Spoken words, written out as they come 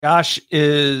Josh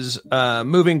is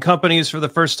moving companies for the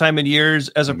first time in years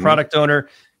as a product owner.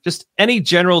 Just any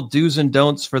general do's and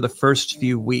don'ts for the first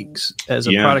few weeks as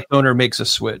a product owner makes a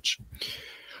switch.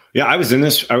 Yeah, I was in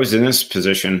this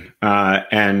position,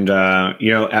 and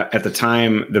at the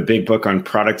time, the big book on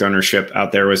product ownership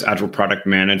out there was Agile Product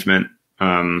Management.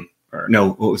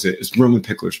 What was it? It's Roman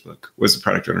Pickler's book. Was the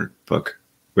product owner book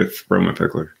with Roman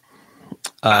Pickler?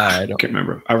 I can't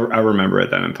remember. I remember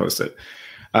it then and post it.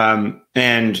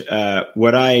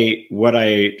 What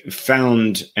I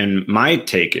found, and my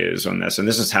take is on this, and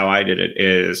this is how I did it,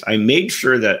 is I made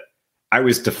sure that I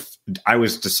was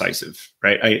decisive,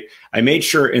 right? I made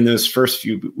sure in those first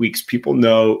few weeks, people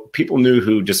knew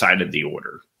who decided the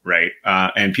order, right?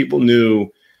 And people knew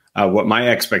what my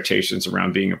expectations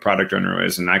around being a product owner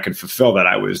is, and I could fulfill that.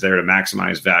 I was there to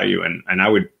maximize value, and I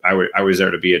was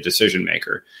there to be a decision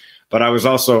maker. But I was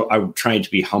trying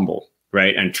to be humble,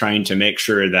 right? And trying to make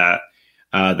sure that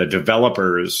the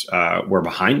developers were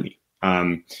behind me.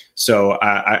 So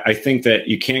I think that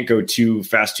you can't go too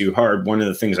fast, too hard. One of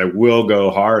the things I will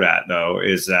go hard at, though,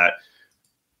 is that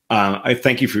I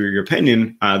thank you for your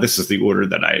opinion. This is the order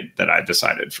that I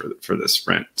decided for this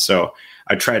sprint. So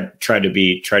I tried to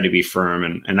be firm,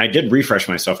 and I did refresh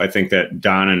myself. I think that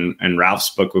Don and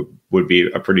Ralph's book would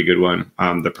be a pretty good one.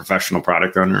 The Professional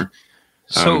Product Owner.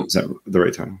 So is that the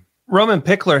right time? Roman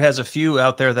Pickler has a few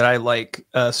out there that I like.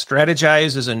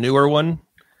 Strategize is a newer one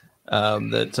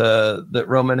that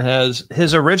Roman has.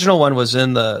 His original one was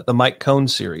in the Mike Cohn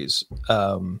series,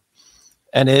 and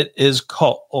it is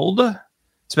called.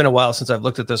 It's been a while since I've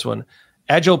looked at this one.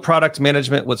 Agile Product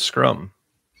Management with Scrum.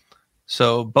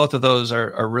 So both of those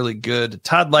are really good.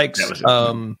 Todd likes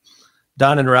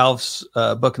Don and Ralph's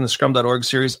book in the Scrum.org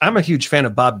series. I'm a huge fan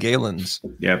of Bob Galen's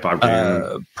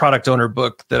product owner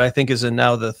book that I think is in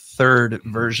now the third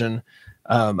version.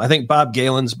 I think Bob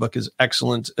Galen's book is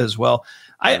excellent as well.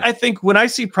 I think when I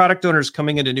see product owners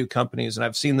coming into new companies, and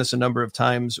I've seen this a number of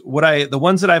times, the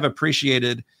ones that I've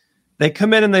appreciated, they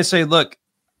come in and they say, look,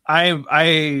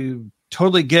 I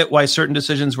totally get why certain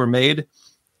decisions were made,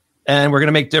 and we're going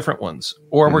to make different ones,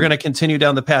 or we're going to continue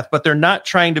down the path, but they're not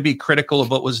trying to be critical of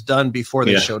what was done before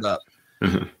they showed up.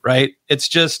 Right. It's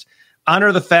just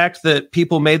honor the fact that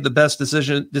people made the best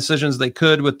decisions they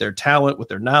could with their talent, with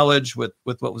their knowledge, with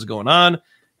what was going on.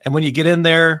 And when you get in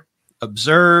there,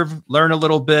 observe, learn a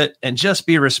little bit, and just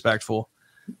be respectful,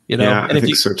 and I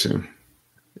think so too.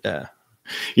 Yeah.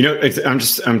 I'm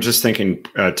just thinking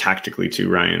tactically too,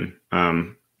 Ryan.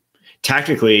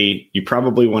 Tactically, you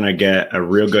probably want to get a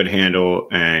real good handle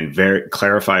and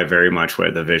clarify very much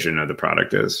what the vision of the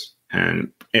product is,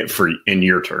 and in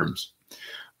your terms.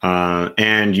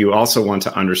 And you also want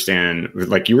to understand,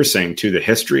 like you were saying, too, the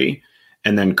history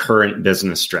and then current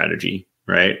business strategy,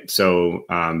 right? So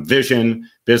vision,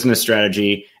 business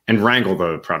strategy, and wrangle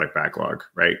the product backlog,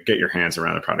 right? Get your hands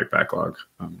around the product backlog.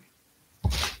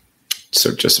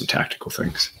 So just some tactical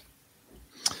things.